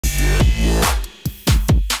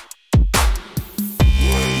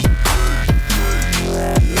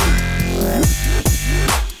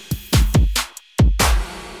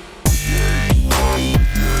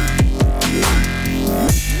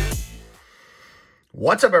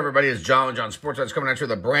What's up, everybody? It's John with John Sports. Coming at you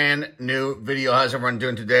with a brand new video. How's everyone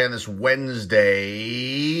doing today on this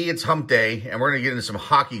Wednesday? It's hump day, and we're going to get into some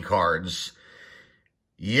hockey cards.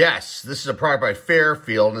 Yes, this is a product by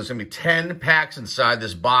Fairfield, and there's going to be 10 packs inside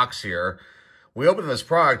this box here. We opened this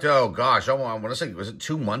product, oh gosh, I want to say, was it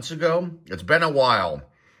 2 months ago? It's been a while.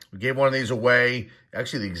 We gave one of these away,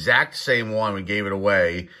 actually the exact same one we gave it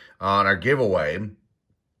away on our giveaway,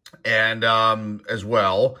 and as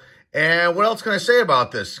well. And what else can I say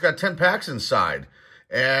about this? It's got 10 packs inside.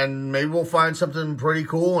 And maybe we'll find something pretty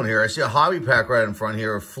cool in here. I see a hobby pack right in front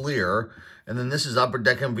here of Fleer. And then this is Upper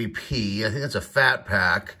Deck MVP. I think that's a fat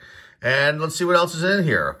pack. And let's see what else is in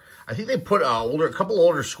here. I think they put a couple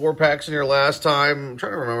older score packs in here last time. I'm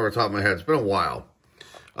trying to remember off the top of my head. It's been a while.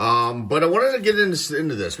 But I wanted to get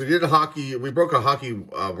into this. We did we broke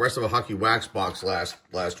rest of a hockey wax box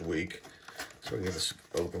last week. So I can get this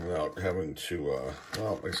open without having to, well,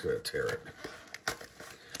 I'm just going to tear it.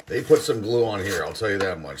 They put some glue on here, I'll tell you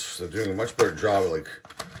that much. They're doing a much better job of, like,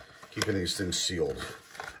 keeping these things sealed.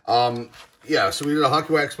 Yeah, so we did a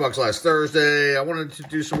hockey wax box last Thursday. I wanted to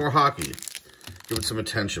do some more hockey. Give it some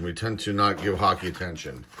attention. We tend to not give hockey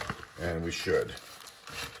attention, and we should.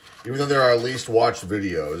 Even though they're our least watched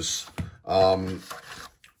videos, I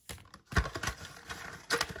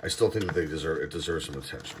still think that it deserves some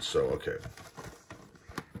attention. So, okay.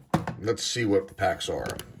 Let's see what the packs are.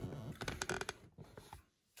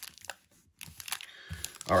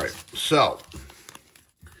 All right, so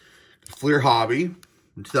Fleer Hobby,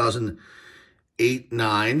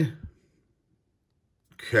 2008-9.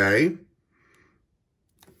 Okay.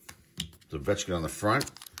 The Vetchkin on the front.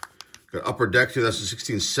 Got Upper Deck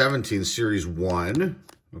 2016-17 Series 1.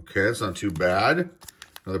 Okay, that's not too bad.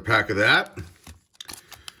 Another pack of that.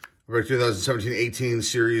 2017-18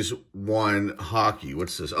 Series 1 Hockey.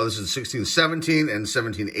 What's this? Oh, this is 16-17 and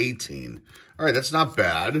 17-18. All right, that's not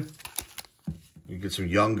bad. You get some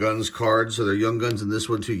Young Guns cards. Are there Young Guns in this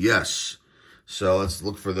one too? Yes. So let's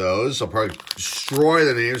look for those. I'll probably destroy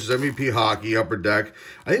the names. It's MVP Hockey, Upper Deck.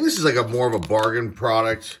 I think this is like more of a bargain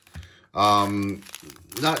product. No,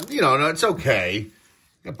 it's okay.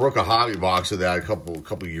 I broke a hobby box of that a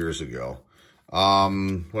couple years ago.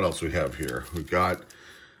 What else we have here? We've got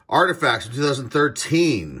Artifacts from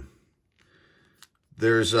 2013.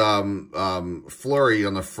 There's Flurry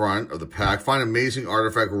on the front of the pack. Find Amazing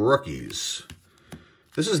Artifact Rookies.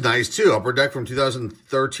 This is nice too. Upper Deck from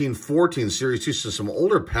 2013-14 Series 2. So some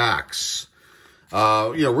older packs.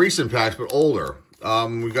 Recent packs, but older.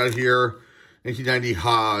 We got here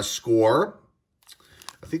 1990 Score.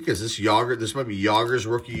 I think is this Yager. This might be Yager's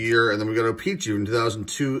rookie year. And then we got Opeachy in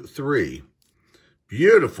 2002-3.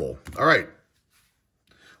 Beautiful. All right.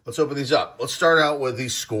 Let's open these up. Let's start out with the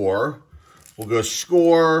Score. We'll go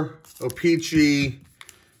Score, Opeachy,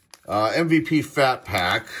 MVP Fat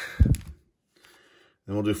Pack. Then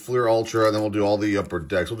we'll do Fleer Ultra, and then we'll do all the Upper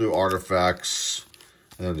Decks. We'll do Artifacts,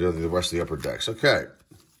 and then do the rest of the Upper Decks. Okay.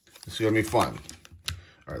 This is going to be fun.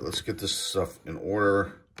 All right, let's get this stuff in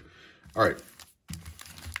order. All right.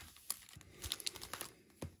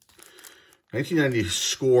 1990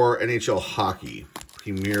 Score NHL Hockey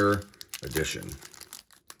Premier Edition.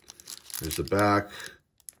 Here's the back.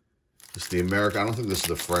 This is the American. I don't think this is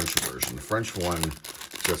the French version. The French one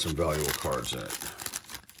has got some valuable cards in it.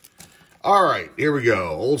 All right, here we go.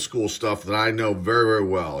 Old school stuff that I know very, very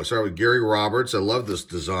well. I start with Gary Roberts. I love this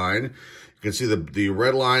design. You can see the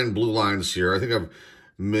red line, blue lines here. I think I've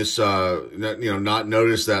not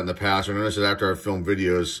noticed that in the past. I noticed it after I've filmed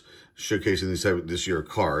videos showcasing these type of this year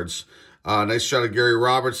cards. Nice shot of Gary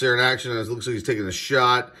Roberts there in action. It looks like he's taking a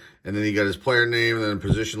shot. And then he got his player name, and then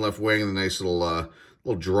position left wing, and a nice little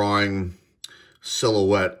drawing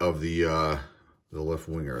silhouette of the left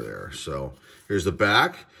winger there. So here's the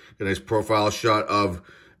back. Got a nice profile shot of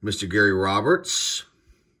Mr. Gary Roberts.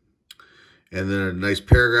 And then a nice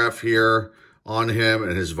paragraph here on him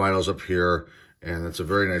and his vitals up here. And that's a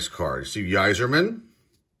very nice card. Steve Yzerman.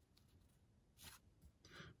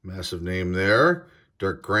 Massive name there.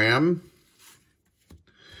 Dirk Graham.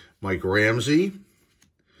 Mike Ramsey.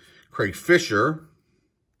 Craig Fisher,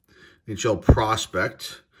 NHL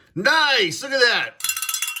Prospect. Nice! Look at that!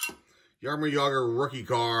 Jaromir Jagr rookie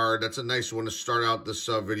card. That's a nice one to start out this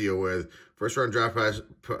video with. First round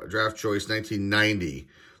draft choice, 1990.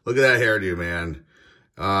 Look at that hairdo, man.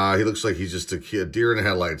 He looks like he's just a deer in the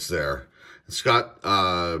headlights there. Scott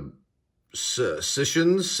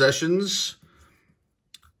Sessions,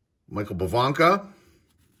 Michael Bavanka,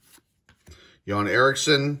 Jan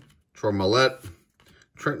Eriksson, Troy Millette,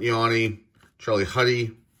 Trent Yanni, Charlie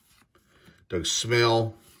Huddy, Doug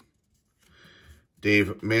Smale,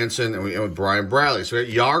 Dave Manson, and we end with Brian Bradley. So we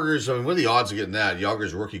got Yager's. I mean, what are the odds of getting that?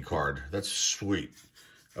 Yager's rookie card. That's sweet.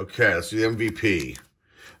 Okay, let's do the MVP.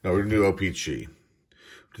 No, we're going to do OPG.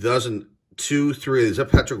 2002, 3. Is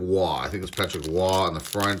that Patrick Waugh? I think it's Patrick Waugh on the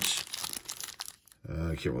front.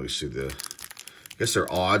 I can't really see the... I guess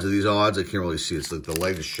they're odds. Are these odds? I can't really see. It's like the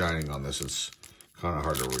light is shining on this. It's kind of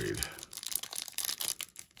hard to read.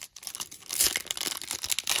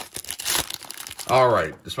 All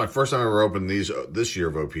right. This is my first time I ever opened these this year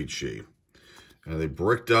of OPG. And are they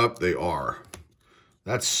bricked up? They are.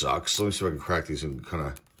 That sucks. Let me see if I can crack these and kind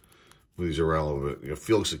of move these around a little bit. You got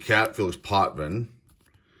Felix the Cat, Felix Potvin.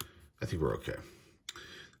 I think we're okay.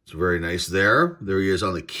 It's very nice there. There he is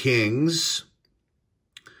on the Kings.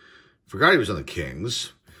 Forgot he was on the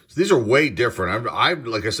Kings. So these are way different. I've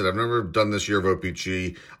like I said, I've never done this year of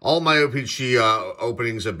OPG. All my OPG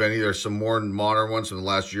openings have been either some more modern ones from the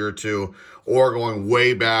last year or two, or going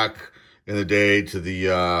way back in the day to the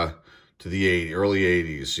early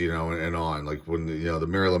 80s, you know, and on, like when the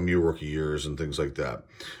Mary Lemieux rookie years and things like that.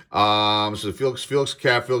 So Felix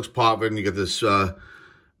Cat, Felix Potvin, you get this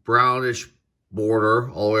brownish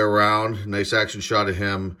border all the way around. Nice action shot of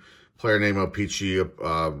him. Player name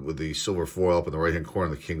OPG with the silver foil up in the right-hand corner,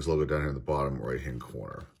 and the Kings logo down here in the bottom right-hand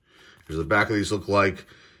corner. Here's the back of these look like.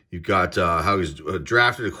 You've got how he's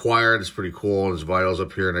drafted, acquired. It's pretty cool. And his vitals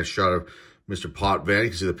up here. Nice shot of Mr. Potvin. You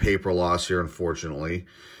can see the paper loss here, unfortunately.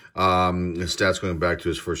 His stats going back to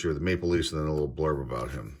his first year with the Maple Leafs, and then a little blurb about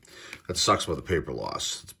him. That sucks about the paper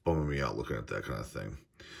loss. It's bumming me out looking at that kind of thing.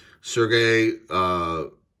 Sergei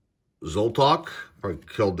Zoltok, probably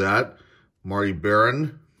killed that. Marty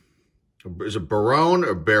Baron. Is it Barone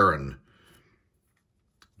or Baron?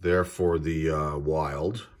 There for the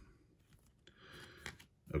Wild.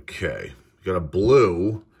 Okay. We got a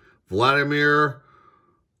blue. Vladimir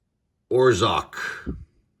Orzak.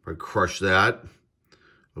 I crush that.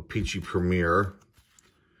 OPG Premier.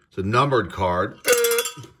 It's a numbered card.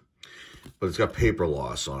 But it's got paper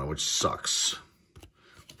loss on it, which sucks.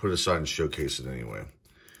 Put it aside and showcase it anyway.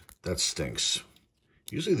 That stinks.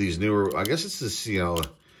 Usually these newer, I guess it's this, it's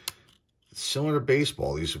similar to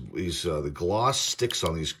baseball. The gloss sticks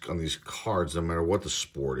on these cards no matter what the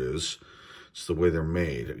sport is. It's the way they're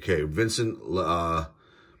made. Okay, Vincent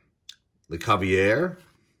Lecavalier,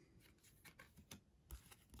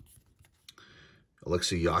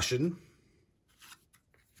 Alexei Yashin,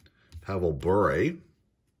 Pavel Bure.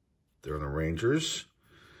 They're on the Rangers.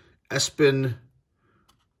 Espen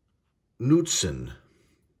Knutson,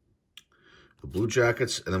 the Blue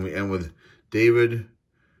Jackets, and then we end with David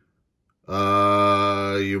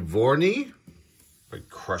Uvorny. I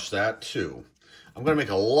crush that too. I'm going to make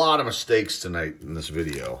a lot of mistakes tonight in this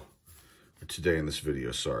video. Or today in this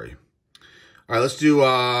video, sorry. All right, let's do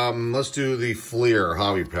the Fleer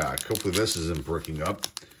hobby pack. Hopefully this isn't breaking up.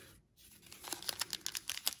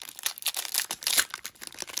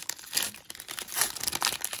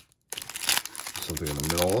 Something in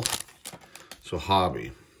the middle. So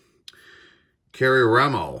hobby. Carrie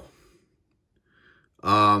Remo.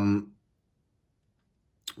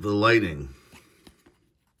 The Lightning.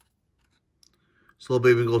 Slow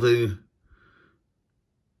baby goaltending.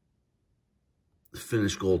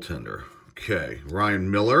 Finnish goaltender. Okay. Ryan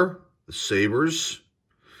Miller. The Sabres.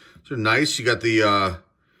 They're nice. You got the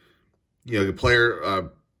the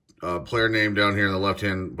player name down here in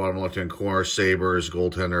the bottom left-hand corner. Sabres,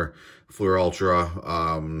 goaltender, Fleer Ultra.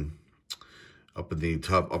 Up in the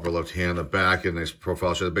top upper left hand, the back, and nice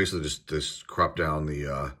profile shot. Basically just crop down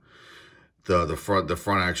the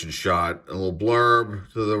front action shot. A little blurb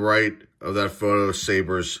to the right of that photo.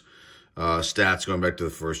 Sabres stats going back to the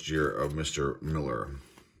first year of Mr. Miller.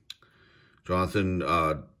 Jonathan,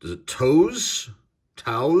 is it Toews?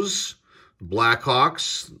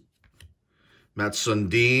 Blackhawks. Matt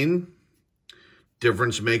Sundin.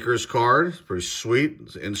 Difference Makers card. It's pretty sweet.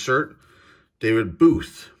 It's an insert. David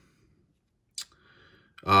Booth.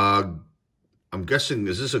 I'm guessing,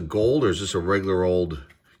 is this a gold or is this a regular old...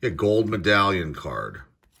 Yeah, gold medallion card.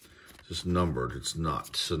 Is this numbered? It's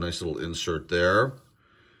not. So nice little insert there.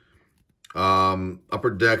 Upper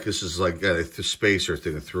deck, this is like the spacer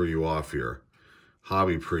thing that threw you off here.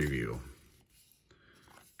 Hobby preview.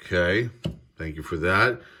 Okay. Thank you for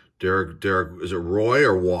that. Derek, is it Roy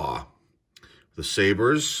or Waugh? The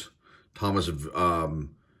Sabres. Thomas Vanek.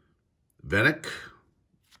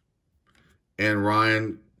 And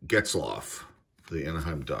Ryan Getzlaf for the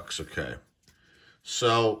Anaheim Ducks. Okay.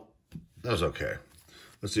 So, that was okay.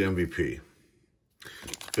 That's the MVP.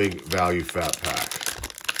 Big value fat pack.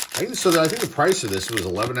 I think the price of this was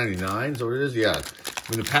 $11.99. Is that what it is? Yeah.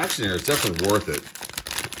 I mean, the packs in here is definitely worth it.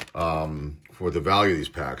 for what the value of these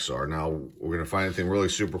packs are. Now, we're going to find anything really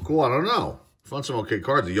super cool. I don't know. Found some okay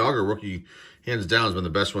cards. The Yager rookie, hands down, has been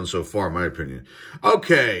the best one so far, in my opinion.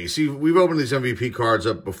 Okay, see, we've opened these MVP cards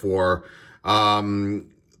up before. The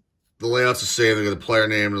layout's the same. They got the player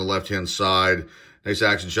name on the left-hand side. Nice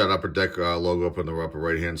action shot upper deck logo up on the upper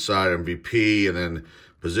right-hand side. MVP, and then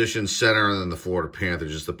position, center, and then the Florida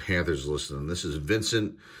Panthers. Just the Panthers listed. And this is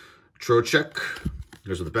Vincent Trocheck.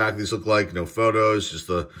 Here's what the back of these look like. No photos, just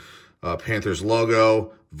the Panthers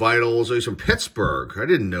logo. Vitals. Oh, he's from Pittsburgh. I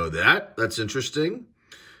didn't know that. That's interesting.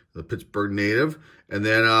 The Pittsburgh native. And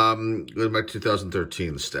then go to my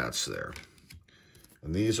 2013 stats there.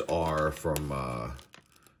 And these are from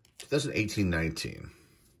 2018-19.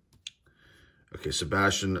 Okay,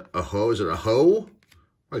 Sebastian Aho. Is it Aho?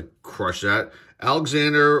 I crush that.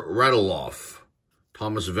 Alexander Radulov.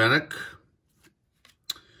 Thomas Vanek.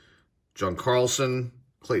 John Carlson.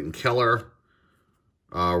 Clayton Keller.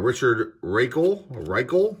 Richard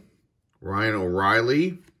Reichel. Ryan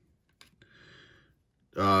O'Reilly.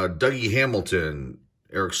 Dougie Hamilton.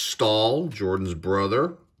 Eric Stahl, Jordan's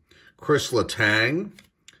brother. Chris Letang.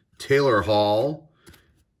 Taylor Hall.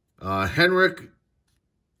 Heinrich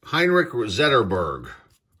Zetterberg.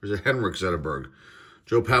 Or is it Henrik Zetterberg?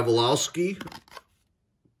 Joe Pavlowski.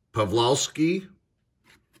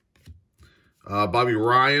 Bobby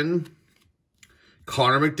Ryan.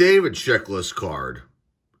 Connor McDavid checklist card.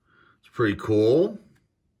 It's pretty cool.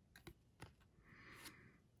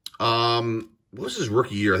 What was his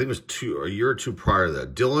rookie year? I think it was a year or two prior to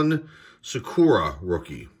that. Dylan Sakura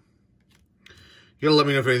rookie. You gotta let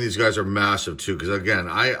me know if any of these guys are massive too, because again,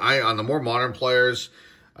 I on the more modern players,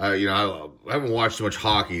 you know, I haven't watched too much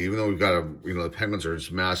hockey, even though we've got the Penguins are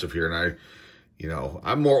just massive here, and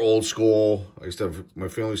I'm more old school. I used to have, my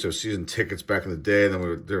family used to have season tickets back in the day, and then we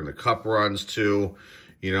were during the cup runs too,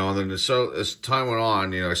 and then as time went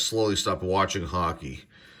on, I slowly stopped watching hockey.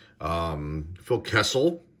 Phil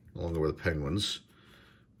Kessel, no longer with the Penguins.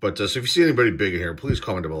 But so if you see anybody big in here, please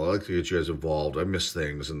comment below. I like to get you guys involved. I miss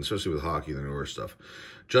things, and especially with hockey, the newer stuff.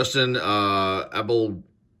 Justin Abelkader,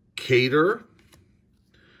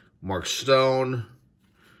 Mark Stone,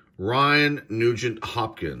 Ryan Nugent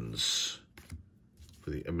Hopkins for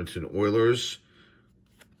the Edmonton Oilers,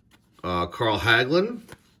 Carl Hagelin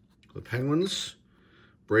for the Penguins,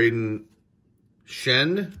 Braden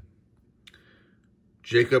Shen,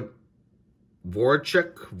 Jacob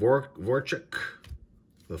Voracek,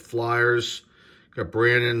 the Flyers. Got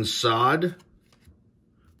Brandon Saad,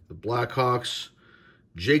 the Blackhawks.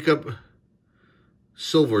 Jacob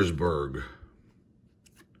Silversberg,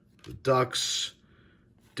 the Ducks.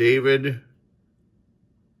 David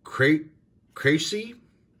Krejci,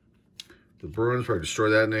 the Bruins. Probably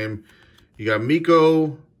destroy that name. You got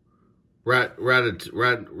Mikko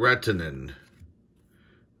Ratinen,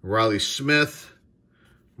 Riley Smith,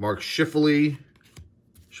 Mark Schifele,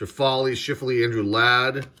 Andrew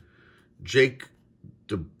Ladd, Jake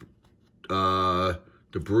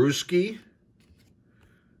DeBruski,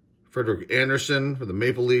 Frederick Anderson for the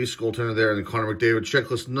Maple Leafs, goaltender there, and then Connor McDavid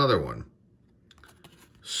checklist, another one.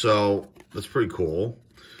 So that's pretty cool.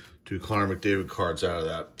 Do Connor McDavid cards out of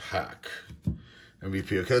that pack.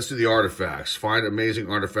 MVP. Okay, let's do the artifacts. Find amazing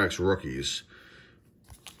artifacts rookies.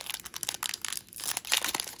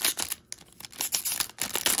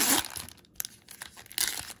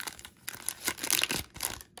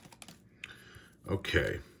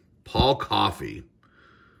 Okay, Paul Coffey.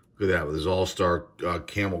 Look at that with his All-Star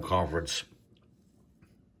Camel Conference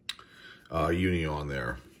uni on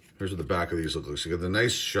there. Here's what the back of these look like. So you got the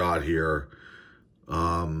nice shot here.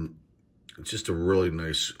 It's just a really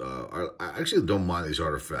nice. I actually don't mind these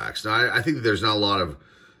artifacts. Now I think that there's not a lot of.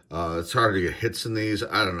 It's hard to get hits in these.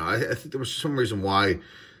 I don't know. I think there was some reason why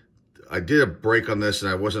I did a break on this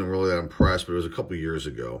and I wasn't really that impressed, but it was a couple years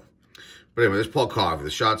ago. But anyway, there's Paul Coffey. The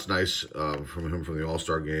shot's nice from him from the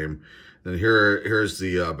All-Star game. Then here's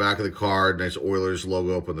the back of the card. Nice Oilers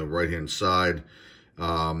logo up on the right-hand side.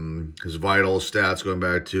 His vital stats going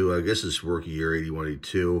back to, I guess, his rookie year, 81,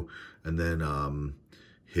 82. And then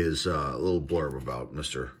his little blurb about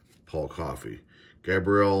Mr. Paul Coffey.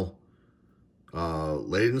 Gabriel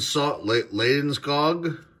Ladensgog.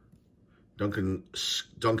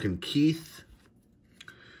 Duncan Keith.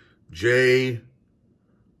 Jay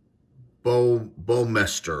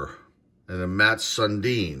Bowmester, and then Matt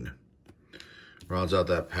Sundin rounds out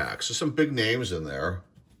that pack. So some big names in there.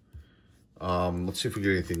 Let's see if we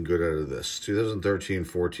get anything good out of this.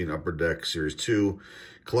 2013-14 Upper Deck Series 2.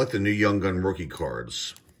 Collect the new Young Gun rookie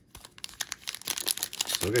cards.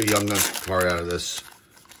 So we'll get a Young Gun card out of this.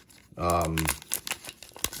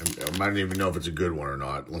 I might not even know if it's a good one or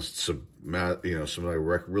not, unless it's a, you know, somebody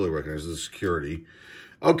really recognizes the security.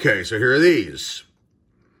 Okay, so here are these.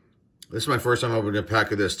 This is my first time opening a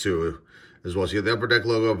pack of this too, as well. So you get the Upper Deck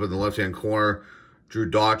logo up in the left-hand corner, Drew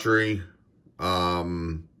Daughtry,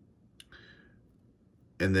 and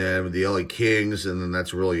then with the LA Kings, and then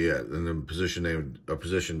that's really it. And then position name, a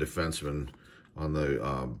position defenseman on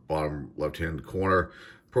the bottom left-hand corner.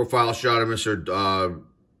 Profile shot of Mr.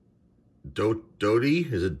 Doty?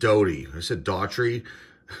 Is it Doty? I said Daughtry,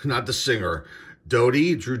 not the singer.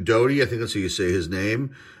 Doty, Drew Doty, I think that's how you say his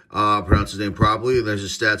name. Pronounce his name properly. And there's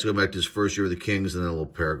his stats going back to his first year with the Kings, and then a little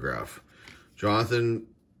paragraph. Jonathan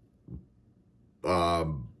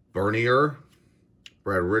Bernier,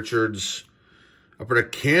 Brad Richards, Upper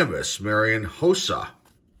Deck Canvas, Marian Hossa.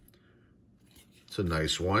 It's a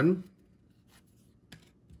nice one.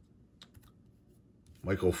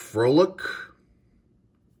 Michael Froelich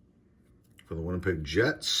for the Winnipeg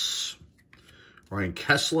Jets. Ryan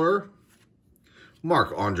Kessler.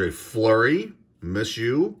 Marc-Andre Fleury, miss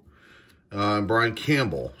you. And Brian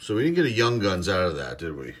Campbell. So we didn't get a Young Guns out of that,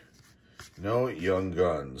 did we? No Young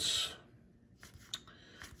Guns.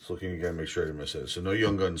 Just looking again, make sure I didn't miss it. So no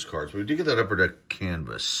Young Guns cards. But we did get that Upper Deck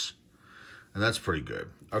Canvas. And that's pretty good.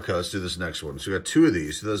 Okay, let's do this next one. So we got two of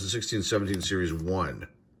these. 2016-17 Series 1.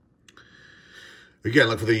 Again,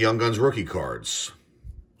 look for the Young Guns rookie cards.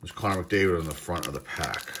 There's Connor McDavid on the front of the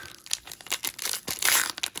pack.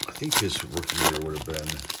 I think his rookie year would have been,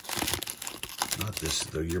 not this,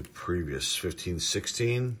 the year previous,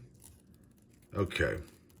 15-16. Okay.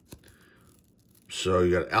 So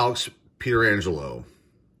you got Alex Pietrangelo.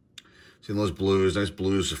 Seeing those blues, nice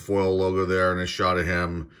blues foil logo there, nice shot of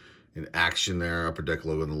him in action there. Upper Deck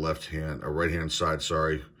logo on the left hand, or right hand side,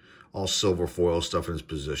 sorry. All silver foil stuff in his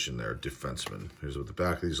position there, defenseman. Here's what the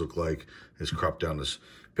back of these look like. His cropped down this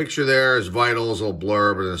picture there, his vitals, a little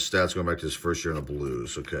blurb, and then his stats going back to his first year in the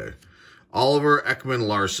Blues. Okay. Oliver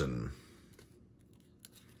Ekman-Larsson.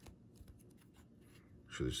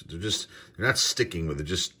 They're not sticking with it,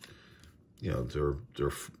 just, you know, they're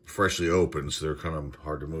freshly open, so they're kind of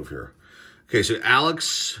hard to move here. Okay, so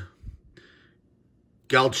Alex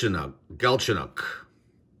Galchenyuk.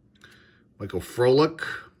 Michael Froelich.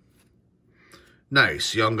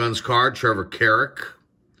 Nice. Young Guns card, Trevor Carrick.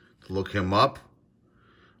 Look him up.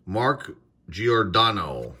 Mark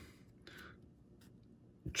Giordano.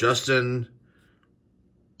 Justin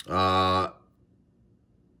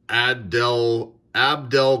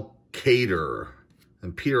Abdelkader.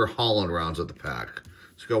 And Peter Holland rounds out the pack.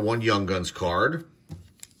 So we got one Young Guns card.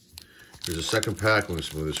 Here's a second pack. Let me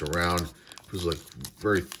just move this around. This is like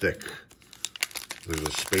very thick. There's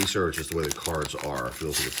a spacer, it's just the way the cards are. It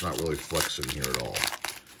feels like it's not really flexing here at all.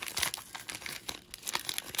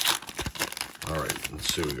 All right,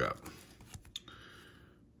 let's see what we got.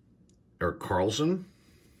 Erik Karlsson.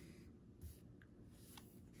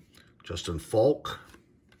 Justin Falk.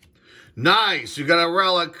 Nice, you got a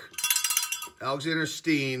relic. Alexander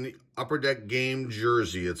Steen, Upper Deck game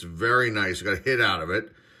jersey. It's very nice. You got a hit out of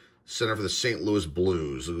it. Center for the St. Louis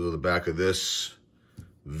Blues. Look at the back of this.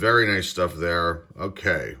 Very nice stuff there.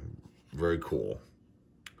 Okay. Very cool.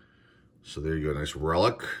 So there you go. Nice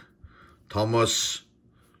relic. Thomas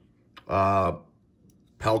Palkanek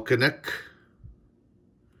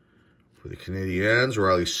for the Canadiens.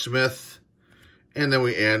 Riley Smith. And then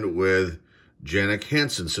we end with Jannik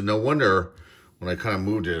Hansen. So no wonder when I kind of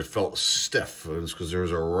moved it, it felt stiff. It's because there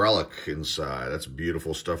was a relic inside. That's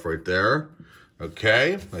beautiful stuff right there.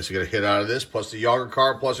 Okay, nice to get a hit out of this, plus the Yager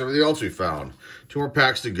card, plus everything else we found. Two more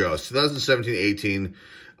packs to go. It's 2017-18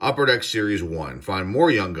 Upper Deck Series 1. Find more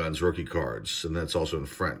Young Guns rookie cards, and that's also in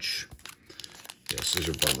French. Yes, these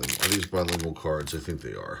are bundling. Are these bundlable cards? I think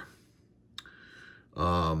they are.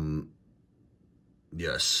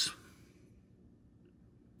 Yes.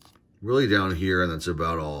 Really down here, and that's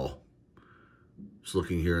about all. Just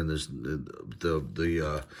looking here, and there's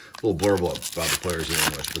the little blurb about the players in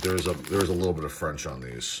English, but there's a little bit of French on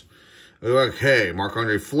these. Okay,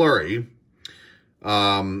 Marc-Andre Fleury. Here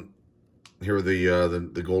are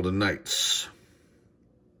the Golden Knights,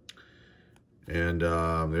 and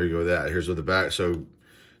there you go with that. Here's what the back. So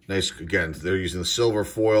nice again. They're using the silver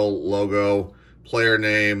foil logo, player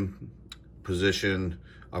name, position,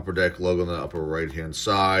 Upper Deck logo on the upper right hand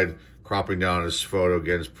side. Cropping down his photo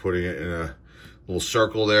again, is putting it in a little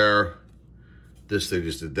circle there. This, they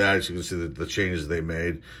just did that. So you can see the changes they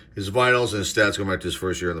made. His vitals and his stats going back to his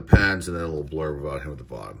first year in the Pens, and then a little blurb about him at the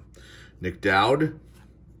bottom. Nick Dowd.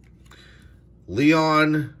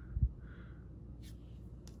 Leon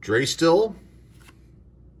Draisaitl.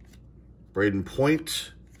 Braden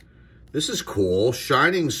Point. This is cool.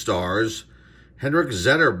 Shining Stars. Henrik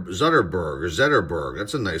Zetterberg.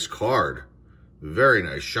 That's a nice card. Very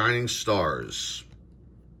nice. Shining Stars.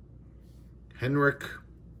 Henrik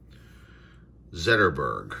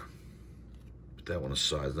Zetterberg. Put that one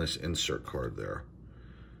aside. Nice insert card there.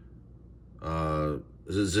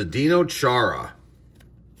 Is it Zdeno Chara?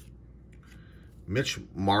 Mitch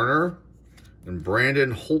Marner and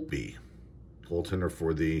Brandon Holtby. Goaltender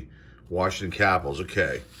for the Washington Capitals.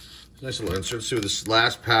 Okay. Nice little insert. Let's see what this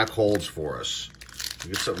last pack holds for us.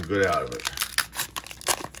 We'll get something good out of it.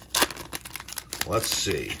 Let's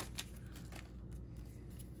see.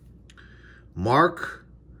 Mark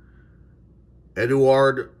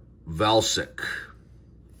Eduard Valsic.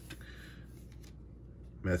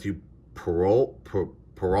 Matthew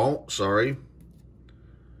Perrault, sorry.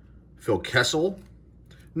 Phil Kessel.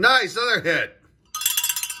 Nice, another hit.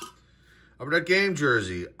 Upper Deck game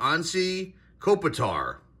jersey. Ansi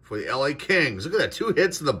Kopitar for the LA Kings. Look at that, 2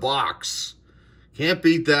 hits in the box. Can't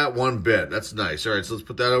beat that one bit. That's nice. All right, so let's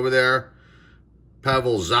put that over there.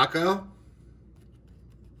 Pavel Zacha.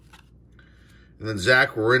 And then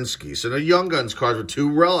Zach Werenski. So no Young Guns cards with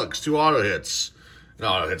 2 relics, 2 auto hits. No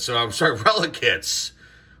auto hits, so I'm sorry, relic hits.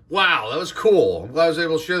 Wow, that was cool. I'm glad I was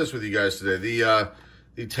able to share this with you guys today.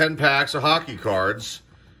 The 10 packs of hockey cards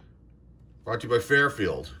brought to you by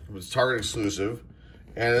Fairfield. It was Target exclusive.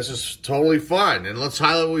 And this is totally fun. And let's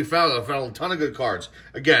highlight what we found. I found a ton of good cards.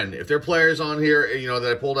 Again, if there are players on here, you know,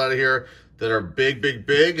 that I pulled out of here that are big,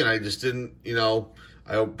 and I just didn't, you know,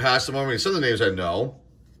 I passed them over. I mean, some of the names I know,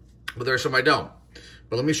 but there are some I don't.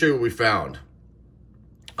 But let me show you what we found.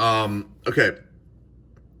 Okay.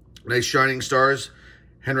 Nice Shining Stars.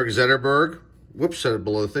 Henrik Zetterberg. Whoops, said it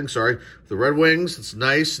below the thing, sorry. The Red Wings, it's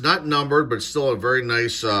nice. Not numbered, but it's still a very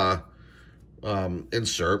nice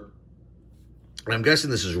insert. And I'm guessing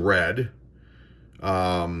this is red.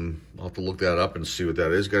 I'll have to look that up and see what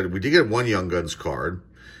that is. We did get 1 Young Guns card.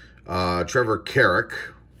 Trevor Carrick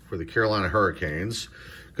for the Carolina Hurricanes.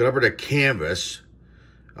 Got over to Canvas.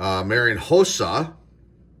 Marian Hossa.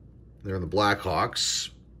 They're in the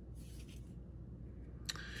Blackhawks.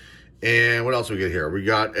 And what else do we get here? We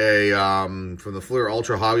got a, from the Fleer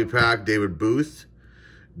Ultra Hobby Pack, David Booth.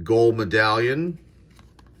 Gold Medallion.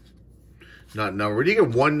 Not numbered. We did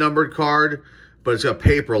get 1 numbered card, but it's got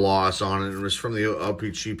paper loss on it. It was from the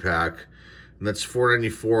LPG pack. And that's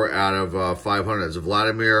 $494 out of 500. It's a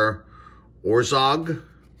Vladimir Orzog.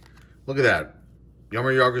 Look at that.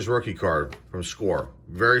 Jaromir Jagr's rookie card from Score.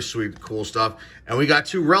 Very sweet, cool stuff. And we got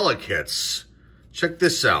 2 relic hits. Check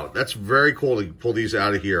this out. That's very cool to pull these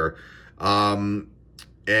out of here. Yeah,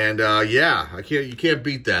 you can't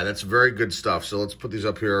beat that. That's very good stuff. So let's put these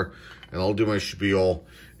up here, and I'll do my spiel,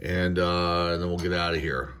 and then we'll get out of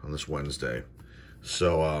here on this Wednesday.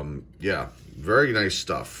 So yeah, very nice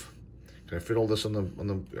stuff. Can I fit all this on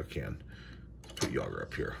the? I can. Let's put Yager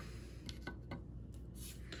up here.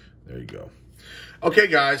 There you go. Okay,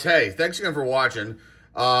 guys. Hey, thanks again for watching.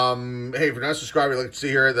 Hey, if you're not subscribed, you'd like to see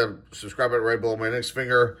here the subscribe button right below my index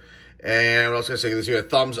finger. And what else can I say? This here, a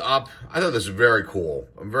thumbs up. I thought this was very cool.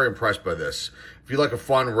 I'm very impressed by this. If you like a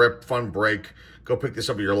fun rip, fun break, go pick this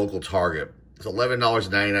up at your local Target. It's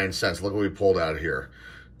 $11.99. Look what we pulled out here.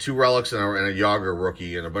 2 relics and a Yager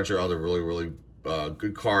rookie and a bunch of other really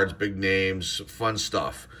good cards, big names, fun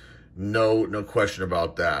stuff. No question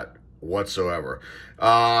about that whatsoever.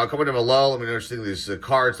 Comment down below. Let me know what you think of these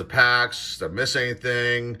cards, the packs. Did I miss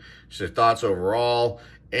anything? Just your thoughts overall.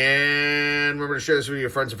 And remember to share this with your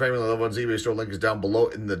friends and family. The loved ones. eBay store link is down below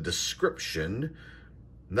in the description.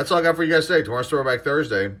 And that's all I got for you guys today. Tomorrow's Throwback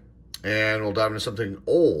Thursday. And we'll dive into something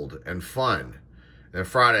old and fun. And then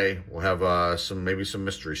Friday, we'll have maybe some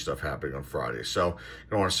mystery stuff happening on Friday. So you're going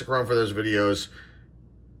to want to stick around for those videos.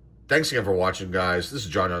 Thanks again for watching, guys. This is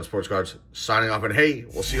John Sports Cards signing off. And hey,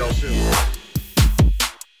 we'll see y'all soon.